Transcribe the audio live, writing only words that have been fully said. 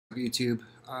YouTube.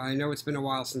 I know it's been a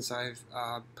while since I've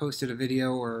posted a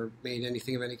video or made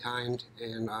anything of any kind,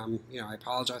 and I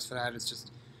apologize for that. It's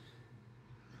just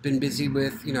been busy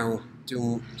with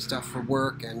doing stuff for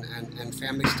work and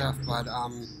family stuff, but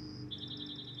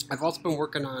I've also been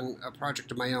working on a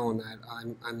project of my own that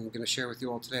I'm going to share with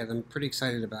you all today that I'm pretty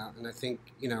excited about, and I think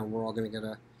we're all going to get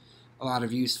a lot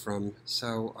of use from.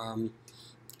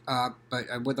 But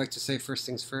I would like to say first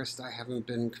things first, I haven't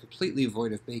been completely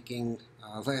void of baking.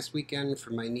 Last weekend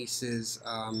for my niece's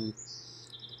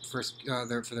for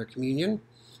their communion,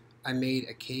 I made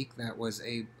a cake that was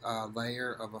a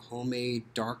layer of a homemade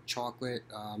dark chocolate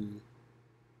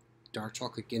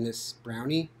Guinness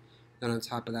brownie. Then on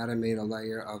top of that, I made a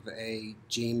layer of a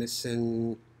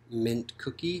Jameson mint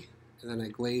cookie, and then I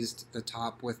glazed the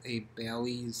top with a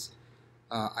Bailey's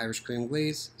Irish cream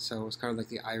glaze. So it was kind of like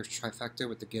the Irish trifecta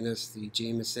with the Guinness, the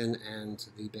Jameson, and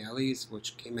the Bailey's,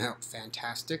 which came out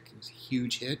fantastic. It was a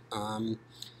huge hit.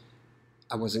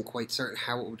 I wasn't quite certain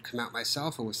how it would come out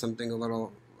myself. It was something a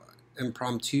little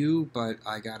impromptu, but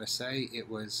I gotta say it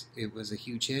was a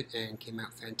huge hit and came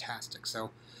out fantastic.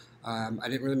 So I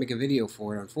didn't really make a video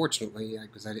for it, unfortunately,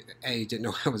 because I A, didn't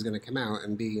know how it was going to come out,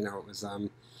 and B, it was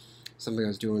something I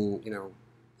was doing,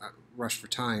 rush for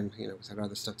time, because I had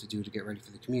other stuff to do to get ready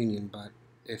for the communion. But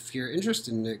if you're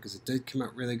interested in it, because it did come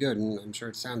out really good, and I'm sure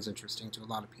it sounds interesting to a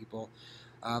lot of people,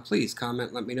 please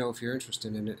comment, let me know if you're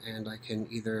interested in it, and I can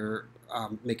either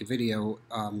make a video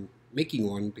making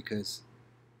one, because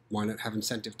why not have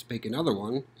incentive to make another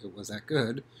one? It was that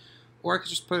good. Or I could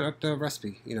just put up the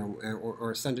recipe,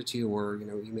 or send it to you, or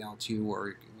email it to you,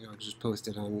 or just post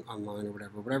it online or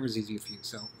whatever's easier for you.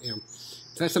 So if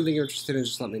that's something you're interested in,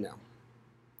 just let me know.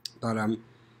 But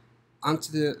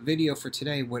onto the video for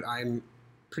today. What I'm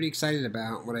pretty excited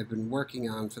about, what I've been working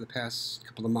on for the past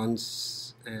couple of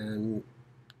months and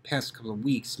past couple of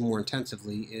weeks more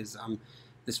intensively, is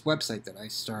this website that I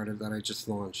started, that I just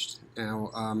launched.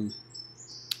 Now,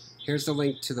 here's the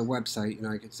link to the website.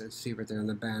 You can see right there in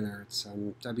the banner. It's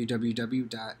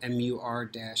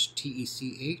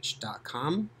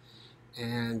www.mur-tech.com.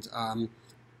 And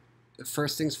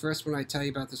first things first, when I tell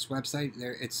you about this website,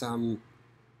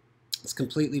 it's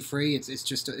completely free. It's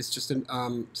just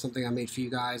something I made for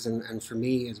you guys and for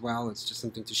me as well. It's just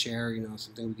something to share.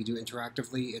 Something we could do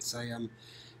interactively. It's an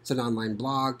online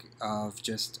blog of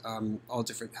just all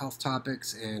different health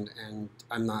topics, and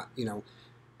I'm not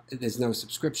there's no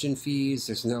subscription fees.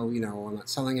 There's no, I'm not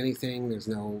selling anything. It's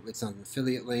not an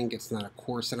affiliate link. It's not a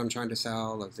course that I'm trying to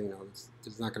sell. There's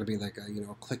not going to be like a,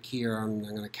 click here, I'm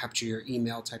going to capture your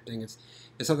email type thing. It's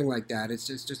something like that. It's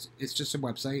just a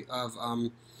website of, a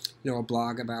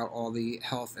blog about all the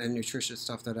health and nutritious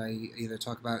stuff that I either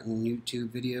talk about in YouTube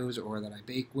videos or that I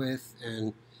bake with.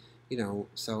 And,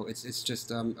 so it's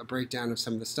just a breakdown of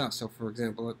some of the stuff. So for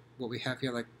example, what we have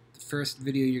here, like the first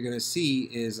video you're going to see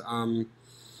is,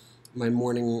 my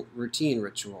morning routine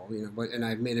ritual, and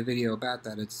I've made a video about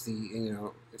that. It's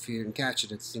the, if you didn't catch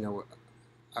it, it's, I would,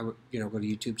 go to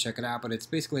YouTube, check it out, but it's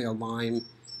basically a lime,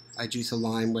 I juice a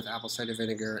lime with apple cider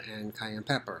vinegar and cayenne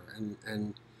pepper,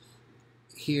 and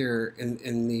here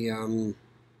in the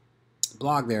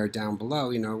blog there down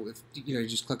below, if you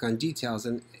just click on details,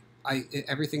 and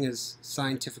everything is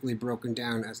scientifically broken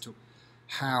down as to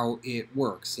how it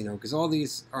works, because all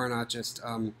these are not just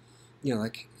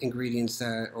like ingredients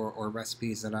that or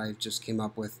recipes that I just came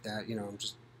up with that I'm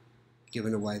just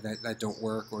giving away that don't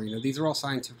work, or these are all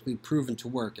scientifically proven to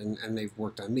work, and they've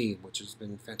worked on me, which has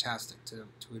been fantastic to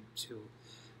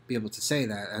be able to say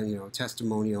that. And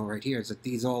testimonial right here is that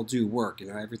these all do work.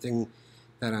 Everything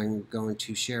that I'm going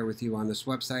to share with you on this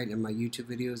website and my YouTube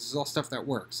videos is all stuff that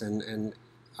works, and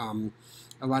a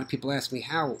lot of people ask me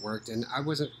how it worked, and I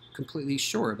wasn't completely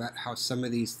sure about how some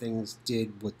of these things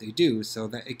did what they do, so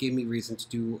that it gave me reason to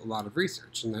do a lot of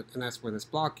research, and that's where this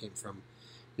blog came from.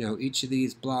 Each of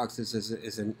these blogs is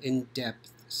an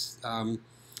in-depth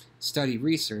study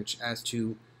research as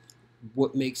to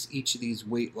what makes each of these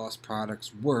weight loss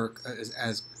products work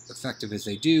as effective as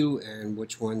they do, and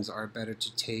which ones are better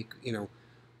to take,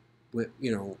 with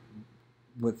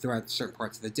throughout certain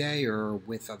parts of the day or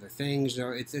with other things.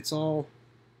 It's all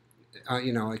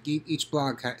like each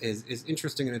blog is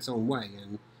interesting in its own way,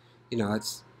 and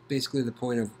that's basically the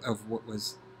point of what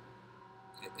was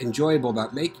enjoyable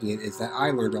about making it, is that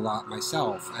I learned a lot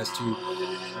myself as to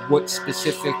what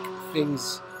specific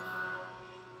things.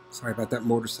 Sorry about that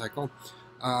motorcycle.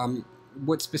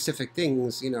 What specific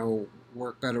things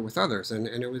work better with others, and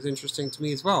it was interesting to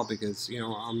me as well, because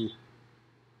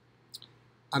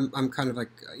I'm kind of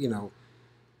like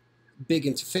big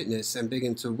into fitness and big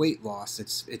into weight loss.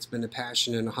 It's been a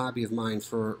passion and a hobby of mine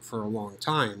for a long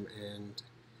time, and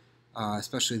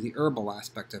especially the herbal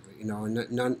aspect of it. You know,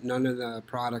 none of the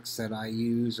products that I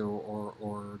use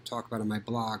or talk about in my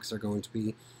blogs are going to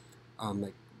be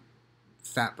like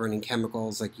fat burning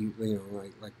chemicals, like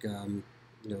like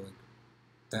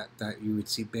that you would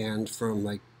see banned from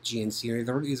like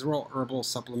GNC. These are all herbal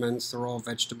supplements. They're all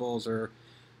vegetables or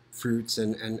fruits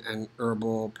and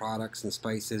herbal products and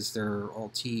spices. They're all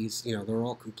teas. You know, they're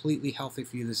all completely healthy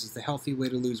for you. This is the healthy way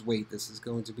to lose weight. This is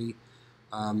going to be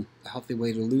a healthy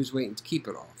way to lose weight and to keep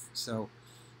it off. So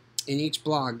in each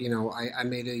blog, you know, I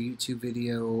made a YouTube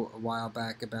video a while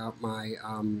back about my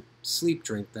sleep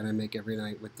drink that I make every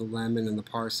night with the lemon and the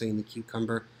parsley and the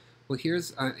cucumber. Well,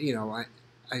 here's, you know,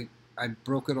 I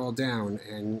broke it all down,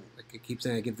 and like I keep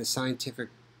saying, I give the scientific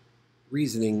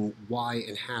reasoning why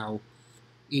and how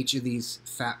each of these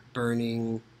fat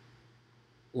burning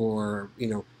or, you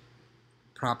know,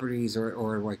 properties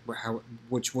or like how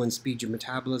which ones speed your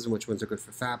metabolism, which ones are good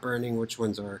for fat burning, which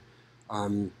ones are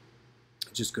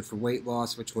just good for weight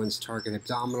loss, which ones target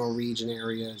abdominal region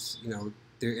areas. You know,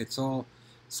 it's all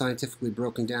scientifically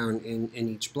broken down in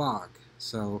each blog.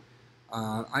 So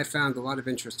I found a lot of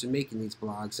interest in making these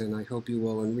blogs, and I hope you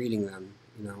will in reading them.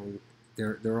 You know,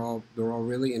 they're all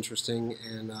really interesting,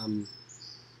 and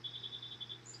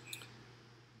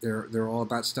they're all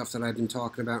about stuff that I've been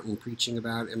talking about and preaching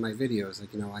about in my videos.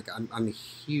 Like, you know, like I'm a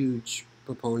huge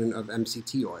proponent of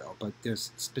MCT oil, but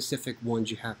there's specific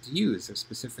ones you have to use. There's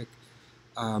specific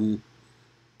the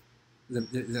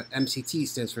MCT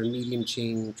stands for medium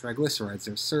chain triglycerides.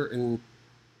 There's certain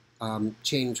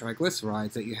chain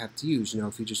triglycerides that you have to use. You know,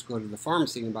 if you just go to the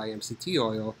pharmacy and buy MCT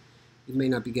oil, you may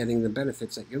not be getting the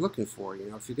benefits that you're looking for.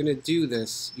 You know, if you're going to do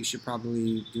this, you should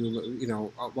probably do, you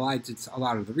know, well, I did a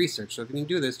lot of the research. So if you can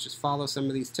do this, just follow some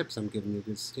of these tips I'm giving you.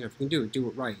 Because, you know, if you can do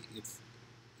it right.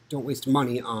 Don't waste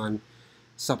money on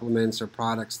supplements or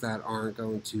products that aren't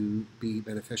going to be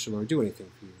beneficial or do anything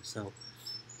for you. So,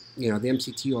 you know, the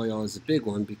MCT oil is a big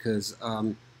one because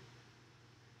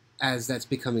as that's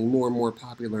becoming more and more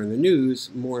popular in the news,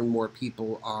 more and more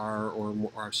people are, or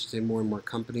I should say more and more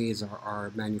companies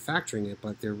are manufacturing it,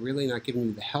 but they're really not giving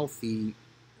you the healthy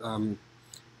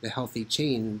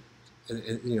chain,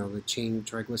 you know, the chain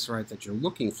triglyceride that you're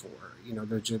looking for. You know,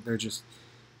 they're just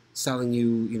selling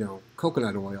you, you know,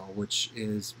 coconut oil, which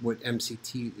is what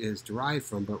MCT is derived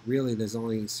from, but really there's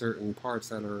only certain parts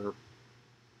that are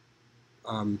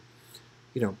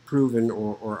you know, proven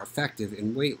or effective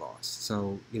in weight loss.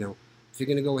 So, you know, if you're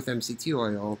going to go with MCT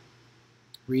oil,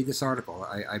 read this article.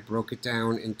 I broke it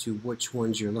down into which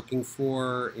ones you're looking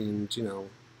for, and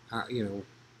how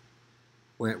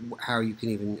you can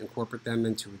even incorporate them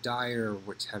into a diet or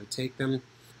how to take them.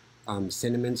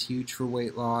 Cinnamon's huge for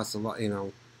weight loss. A lot, you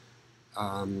know.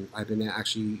 I've been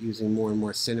actually using more and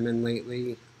more cinnamon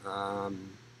lately. You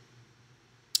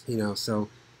know, so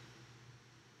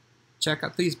check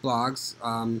out these blogs,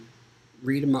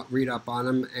 read up on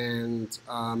them, and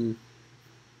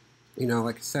you know,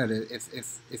 like I said,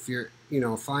 if you're, you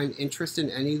know, find interest in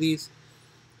any of these,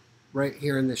 right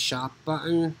here in the shop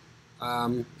button,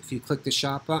 if you click the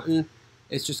shop button,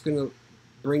 it's just going to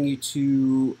bring you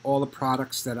to all the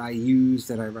products that I use,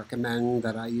 that I recommend,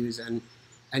 that I use, and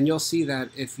you'll see that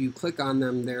if you click on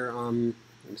them, they're let me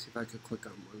see if I could click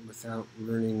on one without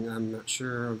learning. I'm not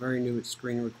sure. I'm very new at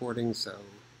screen recording, so.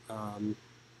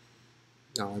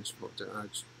 No, I just wrote it.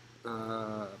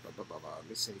 Let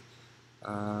me see.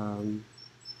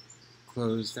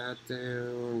 Close that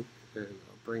down, and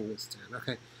I'll bring this down.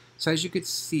 Okay, so as you can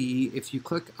see, if you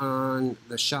click on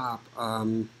the shop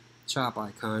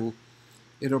icon,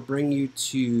 it'll bring you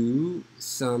to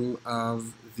some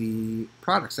of the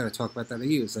products that I talk about that I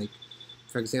use. Like,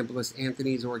 for example, this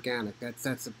Anthony's Organic.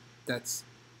 That's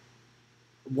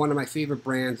one of my favorite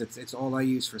brands. It's all I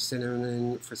use for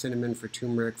cinnamon, for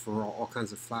turmeric, for all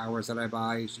kinds of flours that I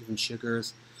buy, even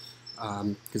sugars,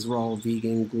 because we're all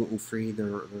vegan, gluten-free,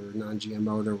 they're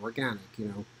non-GMO, they're organic, you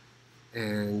know.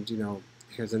 And, you know,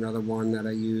 here's another one that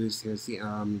I use. Here's the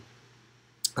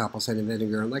apple cider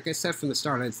vinegar. And like I said from the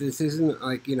start, this isn't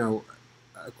like, you know,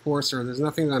 a course, or there's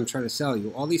nothing that I'm trying to sell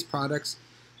you. All these products,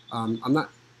 I'm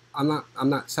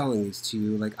not selling these to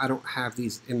you. Like, I don't have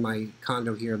these in my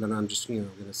condo here that I'm just, you know,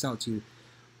 going to sell to you.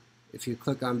 If you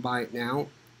click on buy it now,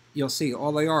 you'll see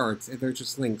all they are. They're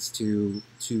just links to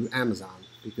Amazon,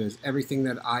 because everything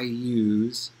that I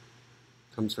use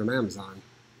comes from Amazon.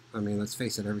 I mean, let's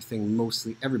face it,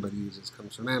 mostly everybody uses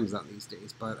comes from Amazon these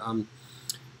days. But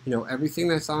you know, everything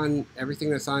that's on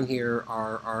here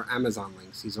are Amazon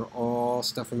links. These are all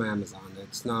stuff from Amazon.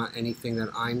 It's not anything that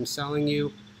I'm selling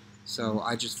you. So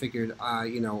I just figured,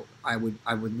 you know, I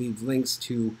would leave links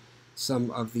to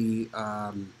some of the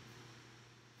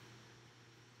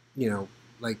you know,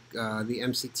 like the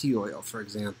MCT oil, for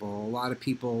example. A lot of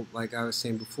people, like I was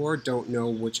saying before, don't know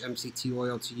which MCT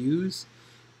oil to use.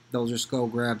 They'll just go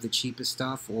grab the cheapest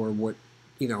stuff or what,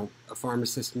 a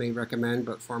pharmacist may recommend,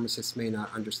 but pharmacists may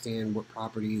not understand what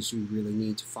properties you really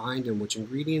need to find and which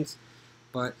ingredients.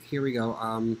 But here we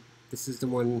go. This is the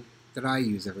one that I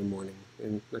use every morning.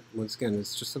 And once again,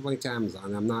 it's just a link to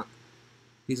Amazon.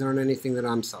 These aren't anything that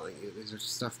I'm selling you. These are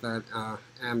stuff that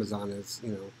Amazon is,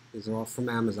 these are all from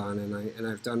Amazon. And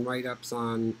I've done write-ups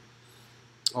on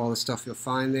all the stuff you'll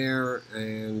find there,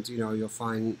 and you'll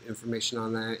find information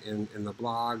on that in the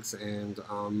blogs. And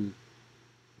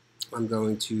I'm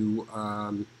going to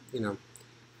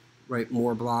write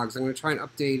more blogs. I'm going to try and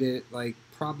update it like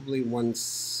probably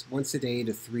once a day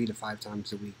to 3 to 5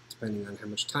 times a week, depending on how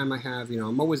much time I have.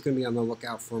 I'm always going to be on the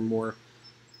lookout for more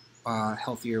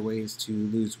healthier ways to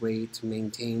lose weight, to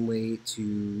maintain weight,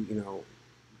 to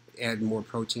add more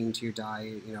protein to your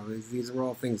diet. These are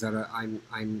all things that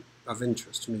I'm of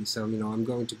interest to me. So I'm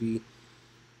going to be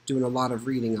doing a lot of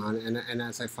reading on it, and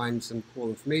as I find some cool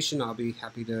information, I'll be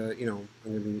happy to I'm going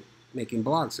to be making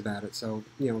blogs about it. So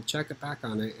check it back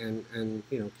on it, and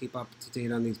keep up to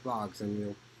date on these blogs.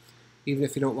 And even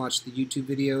if you don't watch the YouTube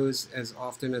videos as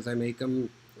often as I make them,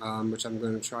 which I'm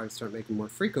going to try to start making more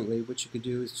frequently, what you could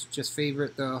do is just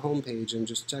favorite the homepage and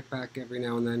just check back every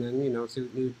now and then, and see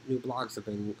what new blogs have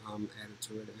been added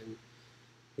to it,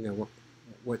 and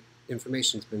what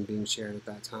information's been being shared at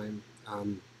that time.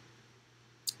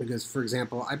 Because, for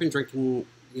example, I've been drinking.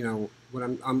 What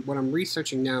I'm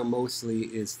researching now mostly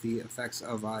is the effects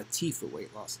of tea for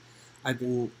weight loss. I've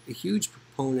been a huge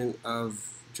proponent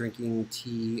of drinking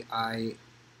tea. I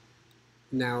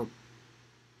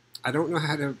don't know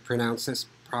how to pronounce this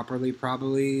properly,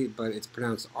 probably, but it's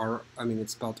pronounced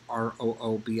it's spelled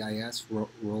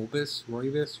Roobis,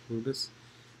 Rooibos.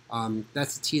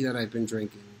 That's the tea that I've been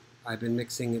drinking. I've been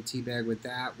mixing a tea bag with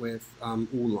that with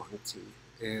oolong tea,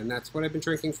 and that's what I've been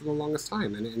drinking for the longest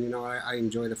time. And I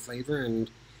enjoy the flavor,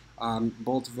 and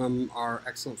both of them are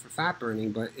excellent for fat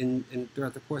burning. But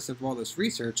throughout the course of all this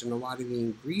research, and a lot of the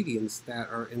ingredients that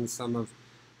are in some of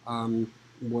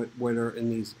what are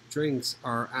in these drinks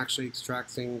are actually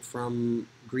extracting from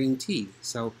green tea.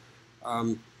 So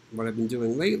what I've been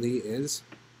doing lately is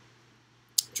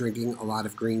drinking a lot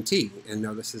of green tea. And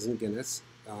no, this isn't Guinness.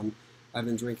 I've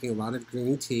been drinking a lot of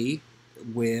green tea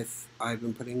I've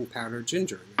been putting powdered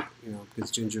ginger in it,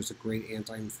 because ginger is a great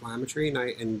anti-inflammatory.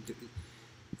 And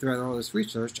throughout all this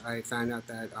research, I found out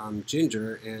that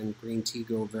ginger and green tea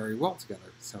go very well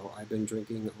together. So I've been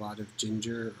drinking a lot of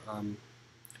ginger,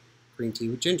 green tea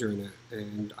with ginger in it,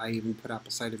 and I even put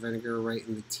apple cider vinegar right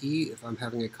in the tea if I'm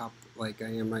having a cup like I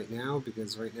am right now,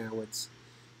 because right now it's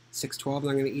 6:12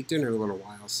 and I'm going to eat dinner in a little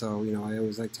while. So I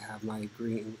always like to have my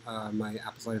my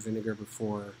apple cider vinegar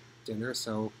before dinner.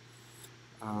 So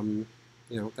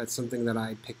that's something that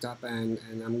I picked up, and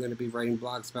I'm going to be writing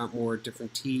blogs about more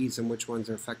different teas and which ones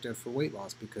are effective for weight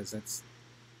loss, because that's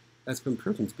been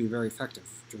proven to be very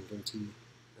effective, drinking tea.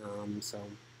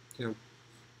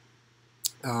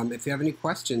 If you have any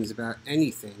questions about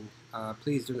anything,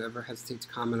 please don't ever hesitate to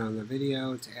comment on the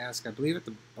video, to ask. I believe at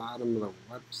the bottom of the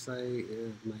website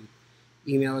is my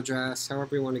email address.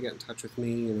 However you want to get in touch with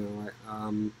me,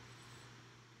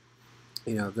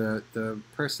 the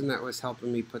person that was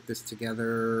helping me put this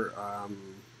together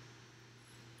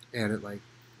added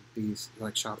these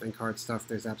shopping cart stuff.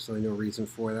 There's absolutely no reason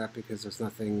for that, because there's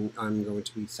nothing I'm going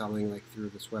to be selling through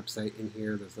this website in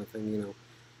here. There's nothing,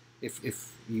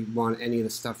 if you want any of the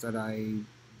stuff that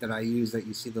I use that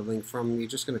you see the link from, you're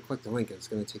just going to click the link and it's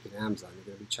going to take you to Amazon. You're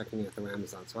going to be checking it through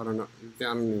Amazon. So I don't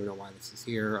even know why this is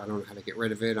here. I don't know how to get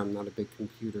rid of it. I'm not a big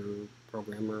computer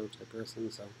programmer type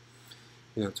person, so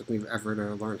it took me forever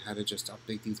to learn how to just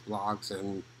update these blogs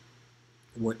and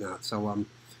whatnot. So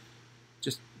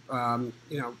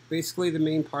basically the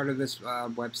main part of this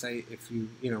website, if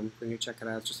when you check it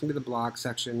out, it's just gonna be the blog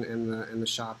section and the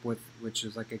shop, which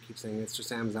is, like I keep saying, it's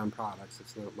just Amazon products.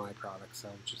 It's not my products. So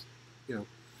just do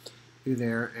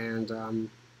there, and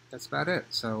that's about it.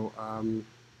 So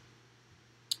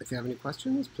if you have any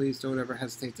questions, please don't ever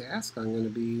hesitate to ask. I'm going to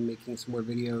be making some more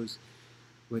videos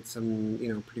with some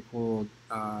pretty cool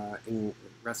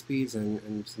recipes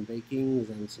and some bakings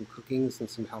and some cookings and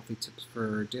some healthy tips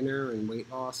for dinner and weight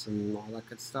loss and all that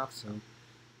good stuff. So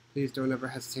please don't ever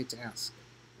hesitate to ask.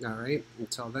 All right,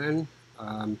 until then,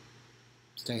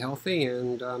 stay healthy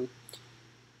and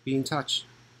be in touch.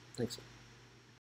 Thanks.